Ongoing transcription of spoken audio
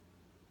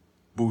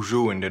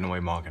Buju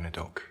Indinwe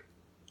Maganadok.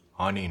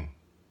 Anin.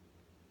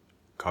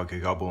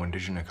 Kagegabo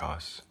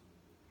Indigenikas.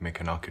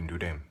 Mekanak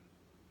Indudem.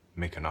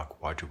 Mekanak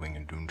Wajuwing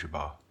and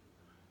Dunjaba.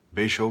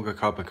 Beishoga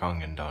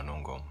Kapakang and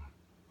Danongom.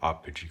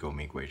 Apijigo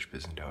Migwage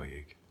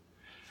Bizendawyig.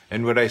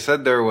 And what I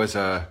said there was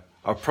a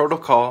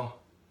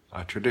protocol,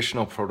 a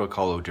traditional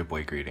protocol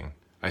Ojibwe greeting.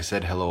 I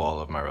said hello all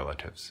of my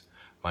relatives.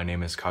 My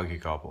name is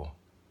Kagegabo.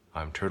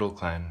 I'm Turtle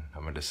Clan.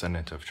 I'm a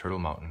descendant of Turtle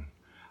Mountain.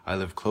 I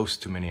live close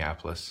to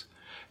Minneapolis.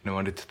 And I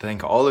wanted to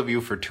thank all of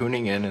you for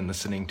tuning in and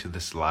listening to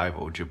this live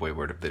Ojibwe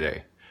Word of the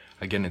Day.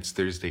 Again, it's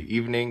Thursday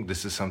evening.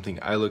 This is something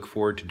I look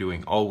forward to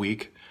doing all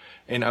week.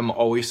 And I'm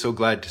always so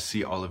glad to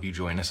see all of you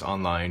join us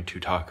online to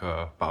talk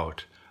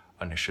about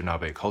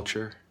Anishinaabe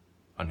culture,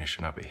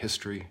 Anishinaabe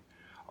history,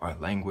 our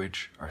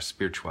language, our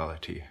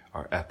spirituality,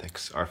 our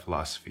ethics, our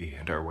philosophy,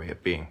 and our way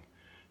of being.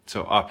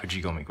 So,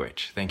 Apijigo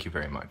Miigwech, thank you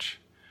very much.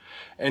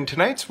 And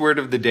tonight's word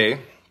of the day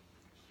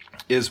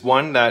is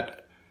one that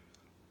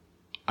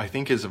I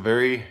think is a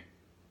very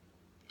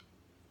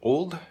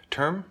old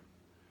term,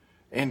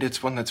 and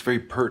it's one that's very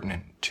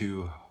pertinent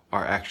to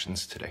our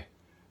actions today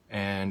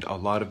and a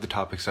lot of the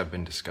topics I've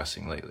been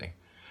discussing lately.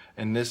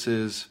 And this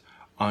is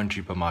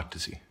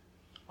Anjipamatazi.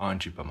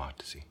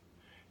 Anjipamatazi.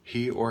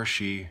 He or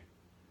she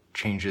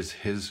changes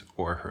his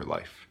or her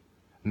life.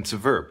 And it's a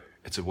verb.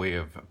 It's a way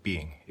of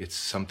being. It's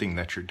something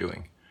that you're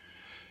doing.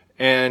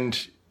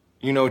 And,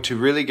 to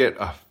really get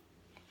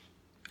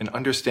an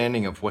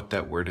understanding of what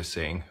that word is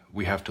saying,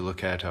 we have to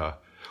look at,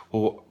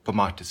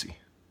 pamatazi,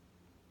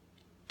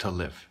 to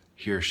live.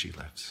 He or she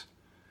lives.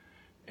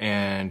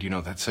 And,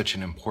 that's such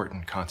an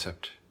important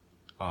concept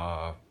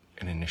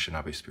in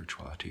Anishinaabe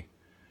spirituality.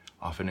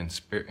 Often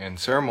in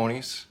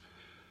ceremonies,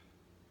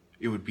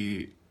 they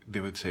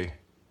would say,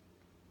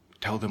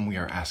 tell them we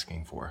are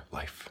asking for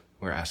life.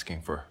 We're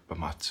asking for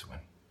pamatsuin.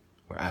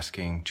 We're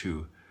asking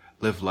to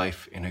live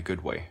life in a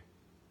good way,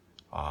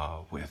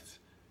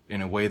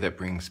 in a way that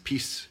brings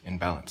peace and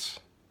balance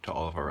to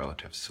all of our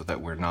relatives, so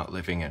that we're not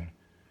living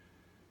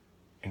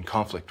in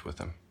conflict with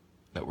them,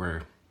 that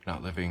we're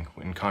not living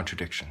in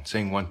contradiction,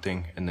 saying one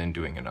thing and then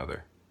doing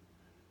another.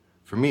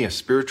 For me, a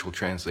spiritual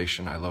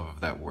translation I love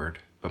of that word,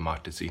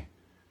 pamatazi,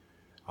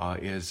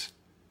 is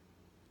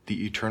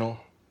the eternal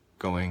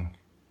going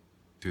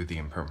through the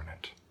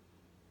impermanent.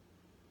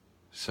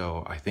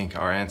 So I think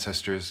our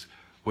ancestors,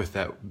 with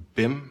that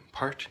bim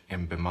part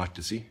in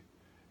bimatazi,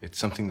 it's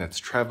something that's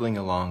traveling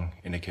along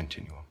in a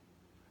continuum.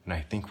 And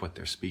I think what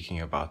they're speaking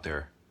about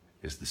there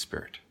is the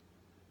spirit.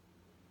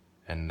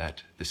 And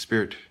that the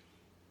spirit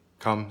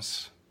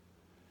comes,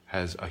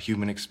 has a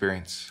human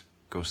experience,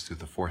 goes through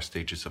the 4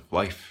 stages of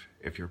life,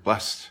 if you're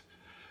blessed,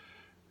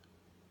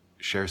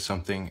 shares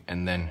something,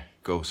 and then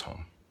goes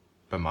home,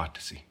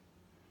 bimatazi.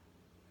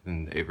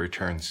 And it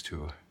returns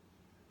to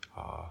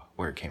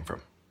where it came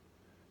from,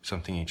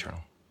 something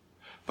eternal.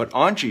 But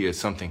Anji is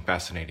something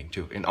fascinating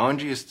too. And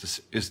Anji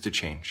is to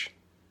change.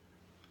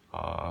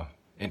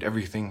 And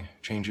everything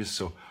changes.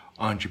 So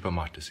Anji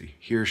pamatazi.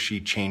 He or she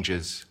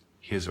changes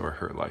his or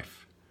her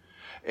life.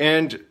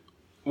 And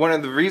one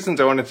of the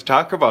reasons I wanted to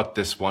talk about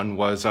this one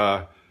was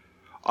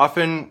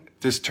often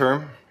this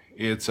term,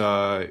 it's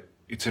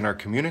in our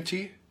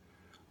community.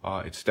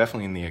 It's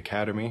definitely in the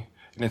academy.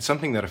 And it's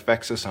something that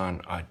affects us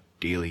on a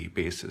daily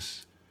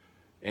basis.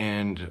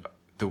 And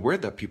the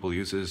word that people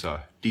use is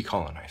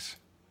decolonize.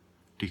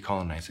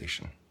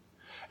 Decolonization.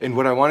 And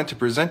what I wanted to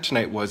present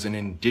tonight was an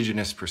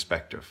indigenous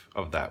perspective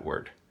of that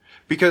word.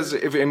 Because,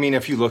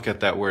 if you look at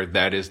that word,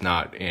 that is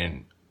not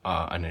an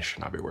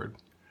Anishinaabe word,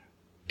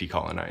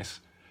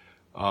 decolonize.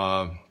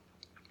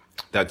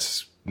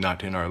 That's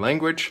not in our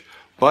language,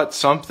 but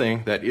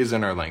something that is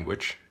in our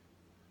language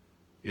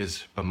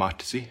is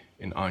pamatazi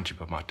and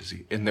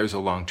Anjipamatazi, and there's a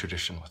long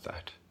tradition with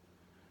that.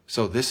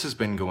 So this has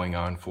been going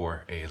on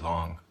for a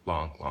long,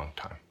 long, long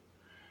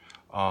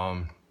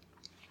time.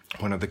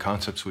 One of the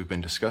concepts we've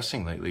been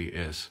discussing lately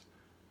is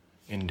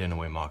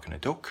Indinwe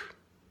Maganadok,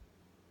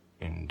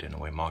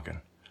 Indinwe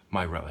Magan,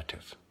 my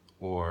relative,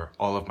 or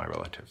all of my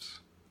relatives.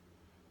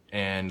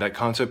 And that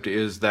concept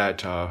is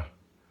that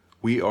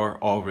we are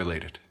all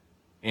related.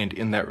 And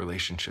in that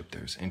relationship,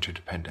 there's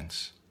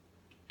interdependence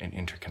and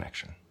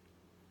interconnection.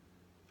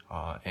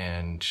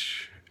 And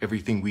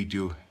everything we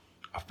do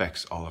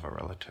affects all of our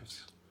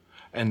relatives.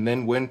 And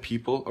then when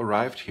people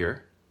arrived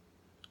here,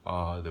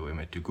 the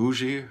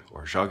Wematuguji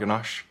or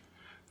Jaganash,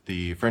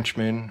 the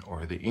Frenchmen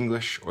or the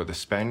English or the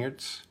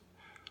Spaniards,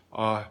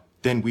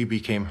 then we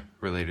became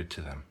related to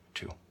them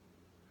too.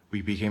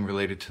 We became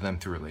related to them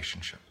through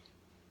relationship.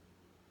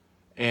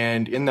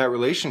 And in that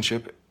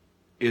relationship,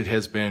 it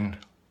has been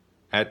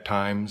at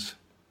times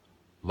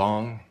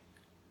long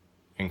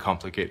and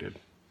complicated.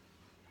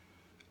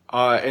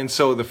 And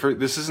so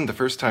this isn't the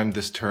first time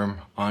this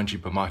term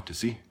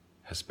Anjipamatazi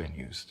has been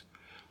used.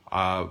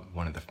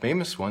 One of the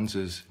famous ones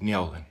is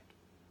Niaulin,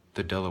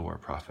 the Delaware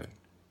prophet,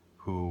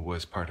 who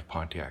was part of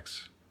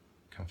Pontiac's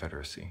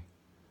Confederacy.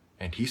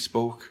 And he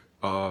spoke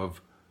of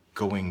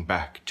going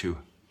back to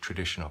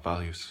traditional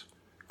values,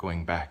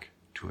 going back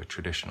to a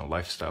traditional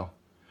lifestyle.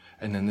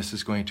 And then this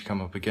is going to come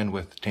up again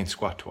with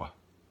Tensquatua,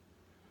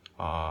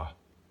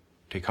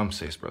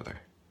 Tecumseh's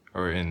brother,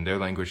 or in their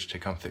language,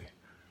 Tecumseh,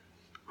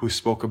 who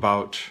spoke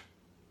about,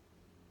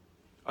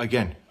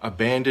 again,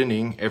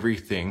 abandoning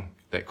everything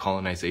that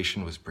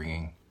colonization was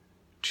bringing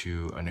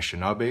to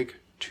Anishinaabe,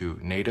 to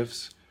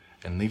natives,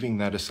 and leaving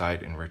that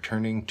aside and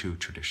returning to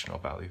traditional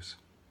values.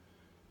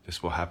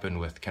 This will happen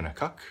with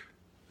Kennecott.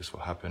 This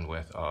will happen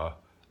with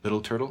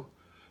Little Turtle.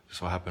 This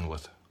will happen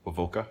with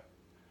Wovoka.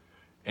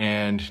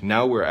 And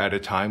now we're at a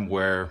time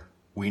where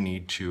we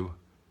need to,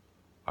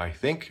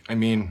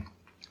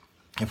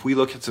 if we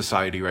look at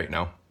society right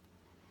now,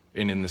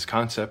 and in this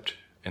concept,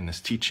 in this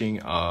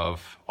teaching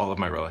of all of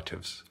my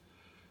relatives,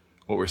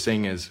 what we're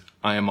saying is,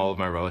 I am all of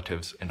my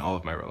relatives, and all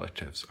of my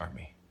relatives are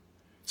me.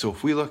 So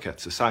if we look at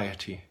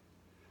society,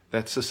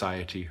 that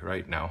society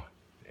right now,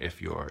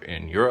 if you're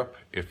in Europe,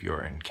 if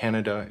you're in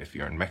Canada, if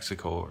you're in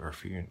Mexico, or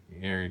if you're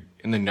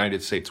in the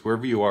United States,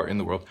 wherever you are in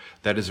the world,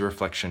 that is a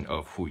reflection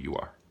of who you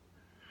are.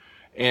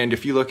 And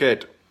if you look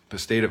at the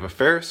state of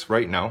affairs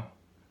right now,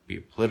 be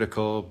it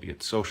political, be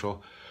it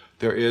social,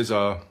 there is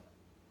a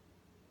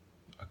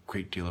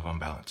great deal of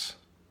imbalance.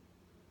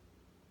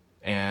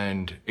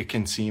 And it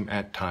can seem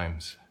at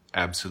times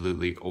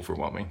absolutely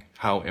overwhelming.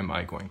 How am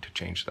I going to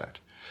change that?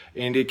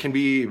 And it can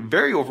be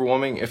very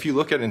overwhelming if you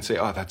look at it and say,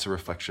 oh, that's a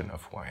reflection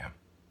of who I am.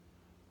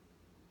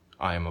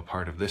 I am a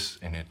part of this,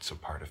 and it's a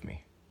part of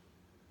me.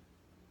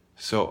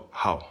 So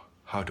how?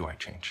 How do I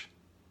change?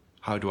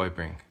 How do I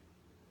bring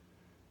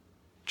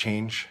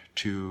change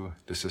to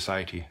the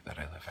society that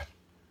I live in?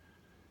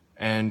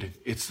 And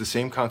it's the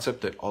same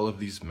concept that all of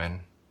these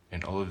men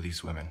and all of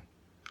these women,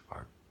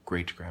 our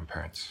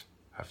great-grandparents,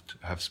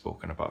 have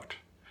spoken about.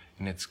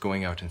 And it's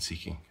going out and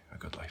seeking a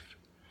good life.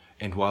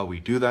 And while we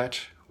do that,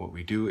 what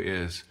we do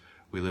is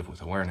we live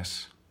with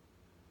awareness.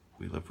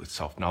 We live with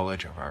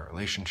self-knowledge of our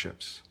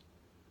relationships.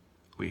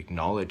 We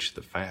acknowledge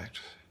the fact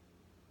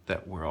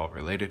that we're all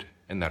related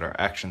and that our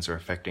actions are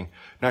affecting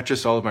not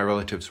just all of my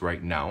relatives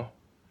right now,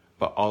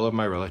 but all of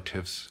my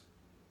relatives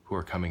who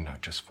are coming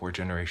not just 4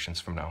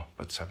 generations from now,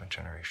 but 7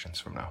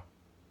 generations from now.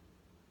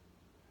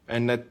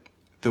 And that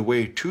the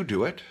way to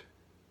do it,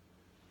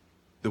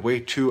 the way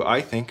to,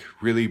 I think,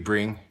 really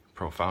bring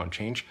profound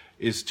change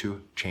is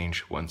to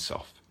change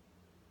oneself.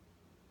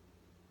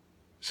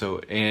 So,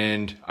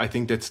 and I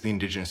think that's the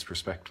Indigenous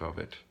perspective of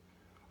it.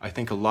 I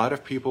think a lot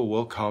of people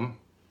will come,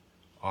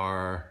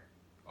 are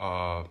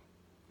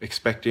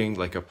expecting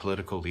like a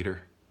political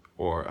leader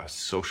or a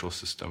social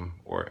system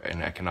or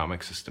an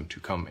economic system to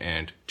come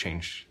and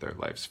change their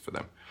lives for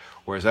them.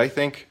 Whereas I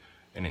think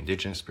an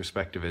Indigenous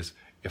perspective is,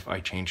 if I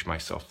change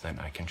myself, then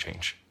I can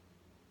change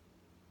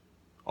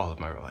all of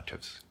my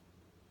relatives.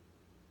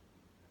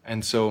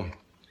 And so,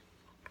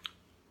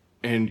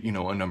 and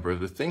a number of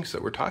the things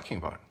that we're talking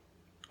about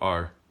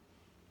are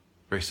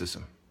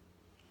racism,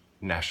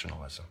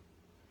 nationalism,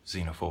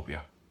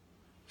 xenophobia,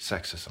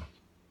 sexism,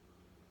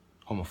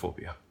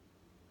 homophobia.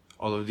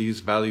 All of these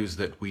values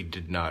that we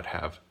did not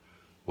have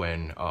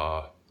when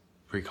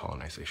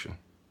pre-colonization.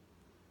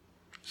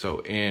 So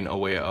in a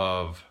way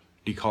of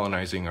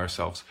decolonizing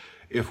ourselves,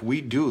 if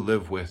we do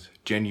live with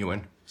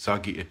genuine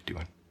sagi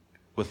itduin,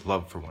 with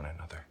love for one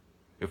another,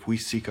 if we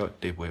seek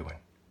out debwewin,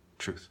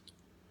 truth,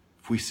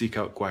 if we seek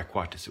out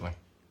guaiquatisuin,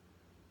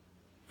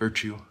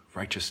 virtue,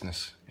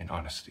 righteousness, and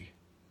honesty,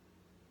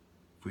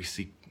 if we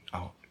seek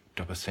out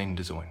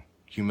dabasendizuin,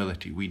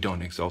 humility, we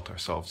don't exalt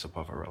ourselves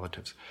above our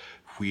relatives.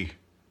 If we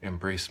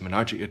embrace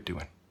manaji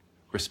itduin,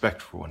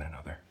 respect for one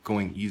another,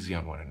 going easy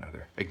on one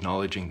another,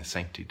 acknowledging the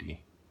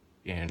sanctity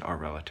in our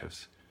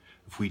relatives.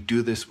 If we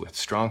do this with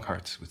strong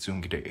hearts, with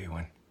zungide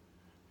ewin,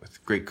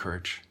 with great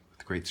courage,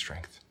 with great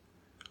strength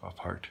of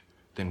heart,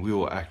 then we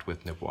will act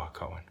with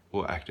nibwakawan,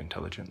 we'll act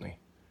intelligently.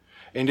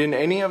 And in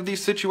any of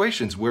these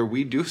situations where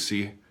we do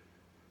see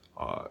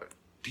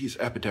these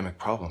epidemic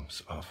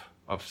problems of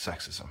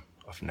sexism,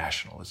 of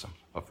nationalism,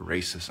 of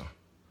racism,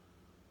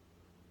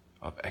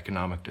 of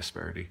economic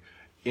disparity,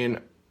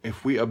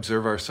 if we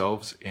observe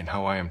ourselves in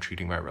how I am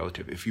treating my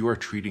relative, if you are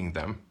treating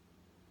them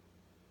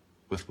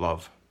with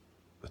love,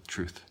 with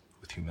truth,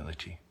 with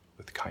humility,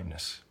 with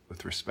kindness,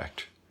 with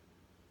respect,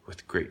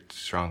 with great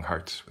strong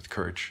hearts, with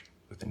courage,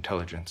 with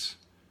intelligence,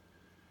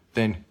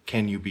 then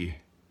can you be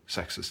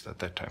sexist at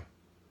that time?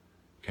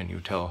 Can you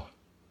tell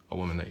a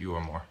woman that you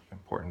are more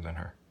important than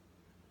her?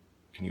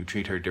 Can you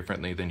treat her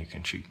differently than you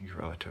can treat your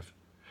relative?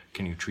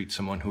 Can you treat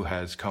someone who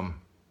has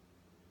come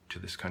to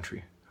this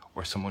country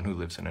or someone who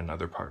lives in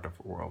another part of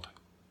the world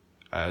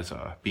as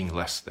being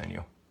less than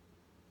you?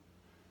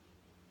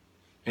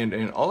 And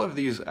in all of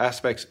these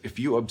aspects, if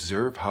you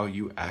observe how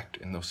you act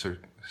in those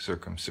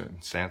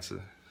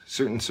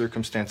certain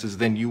circumstances,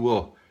 then you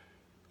will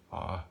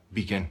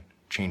begin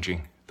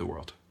changing the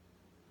world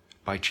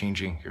by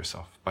changing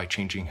yourself, by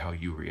changing how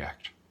you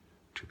react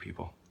to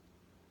people,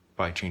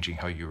 by changing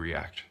how you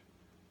react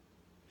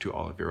to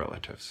all of your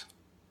relatives.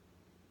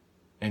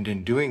 And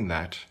in doing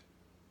that,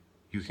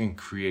 you can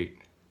create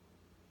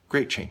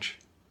great change.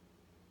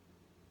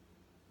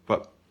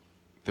 But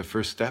the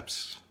first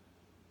steps,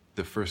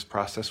 the first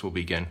process will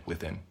begin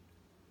within.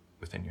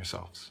 within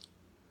yourselves.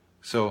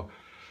 So,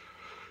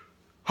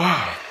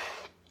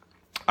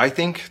 I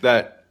think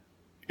that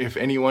if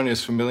anyone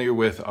is familiar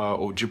with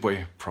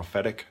Ojibwe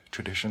prophetic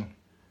tradition,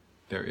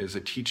 there is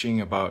a teaching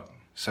about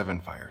 7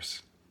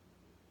 fires,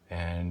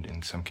 and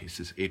in some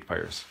cases 8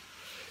 fires.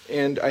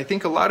 And I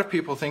think a lot of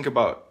people think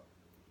about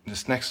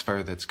this next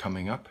fire that's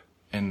coming up,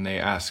 and they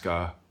ask,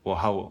 well,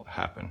 how will it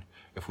happen?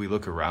 If we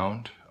look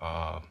around,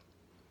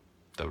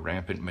 the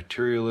rampant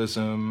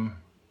materialism,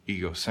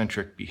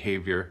 egocentric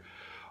behavior,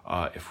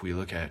 if we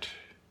look at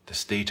the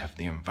state of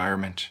the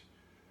environment,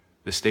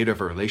 the state of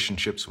our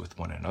relationships with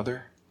one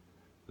another,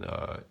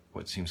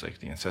 what seems like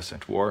the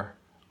incessant war,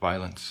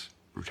 violence,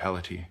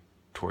 brutality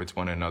towards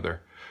one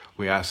another,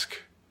 we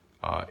ask,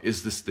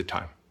 is this the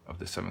time of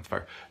the 7th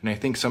fire? And I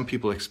think some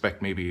people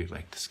expect maybe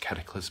like this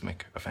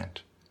cataclysmic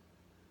event.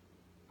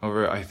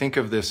 However, I think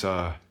of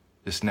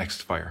this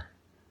next fire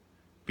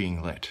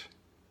being lit,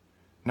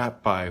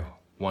 not by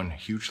one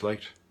huge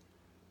light,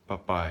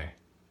 but by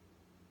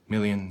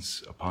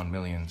millions upon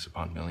millions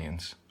upon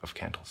millions of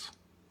candles,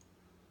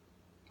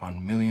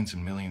 on millions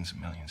and millions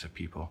and millions of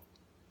people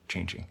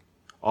changing,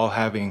 all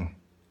having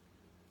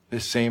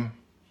this same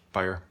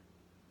fire,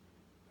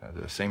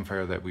 the same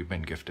fire that we've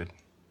been gifted,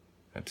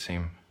 that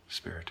same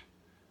spirit.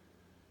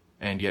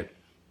 And yet,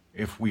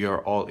 if we are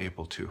all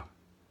able to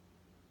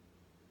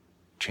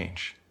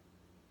change,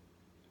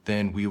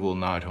 then we will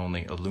not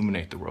only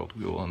illuminate the world,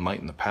 we will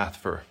enlighten the path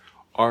for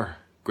our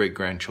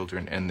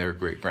great-grandchildren and their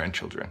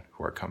great-grandchildren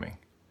who are coming,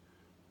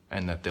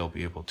 and that they'll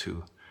be able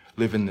to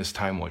live in this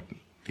time what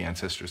the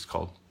ancestors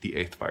called the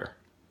 8th fire.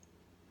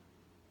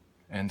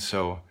 And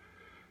so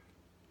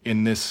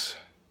in this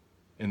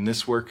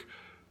work,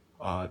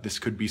 this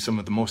could be some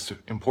of the most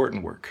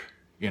important work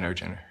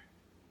in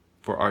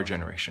for our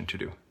generation to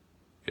do,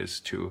 is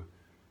to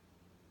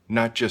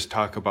not just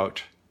talk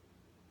about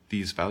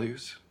these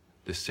values,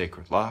 this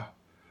sacred law,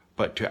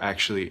 but to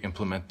actually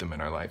implement them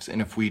in our lives.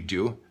 And if we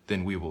do,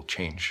 then we will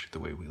change the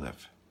way we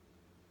live.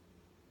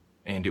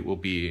 And it will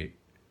be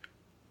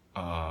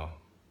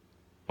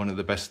one of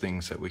the best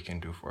things that we can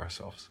do for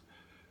ourselves.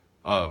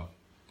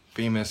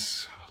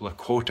 Famous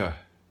Lakota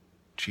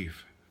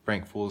chief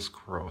Frank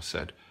Foolscrow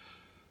said,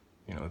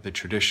 the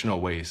traditional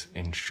ways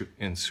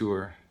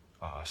ensure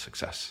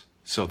success.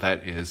 So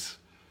that is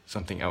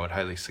something I would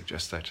highly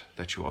suggest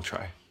that you all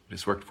try. It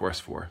has worked for us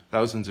for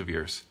thousands of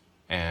years,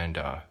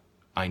 and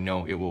I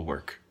know it will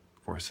work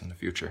for us in the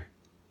future,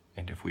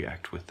 and if we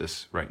act with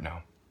this right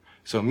now.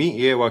 So mi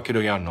ie wa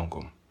kidoyan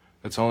nongum.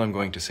 That's all I'm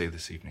going to say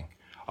this evening.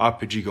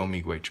 Apijigo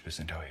miigwech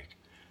bisintawig.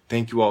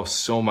 Thank you all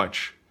so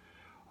much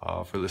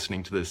for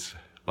listening to this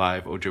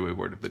live Ojibwe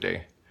Word of the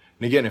Day.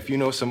 And again, if you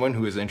know someone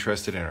who is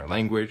interested in our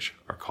language,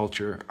 our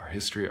culture, our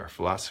history, our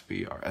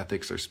philosophy, our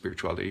ethics, our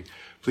spirituality,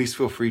 please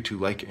feel free to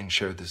like and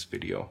share this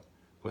video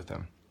with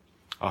them.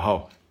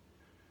 Aho.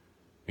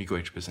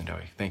 Miigwech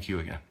bisintawig. Thank you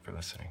again for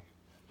listening.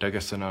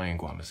 Dagasana and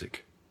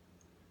Guamazik.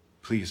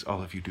 Please,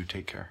 all of you, do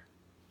take care.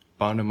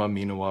 Bandama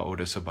minawa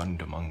odasa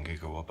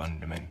bandamangigo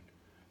abandamin.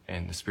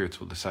 And the spirits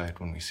will decide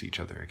when we see each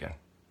other again.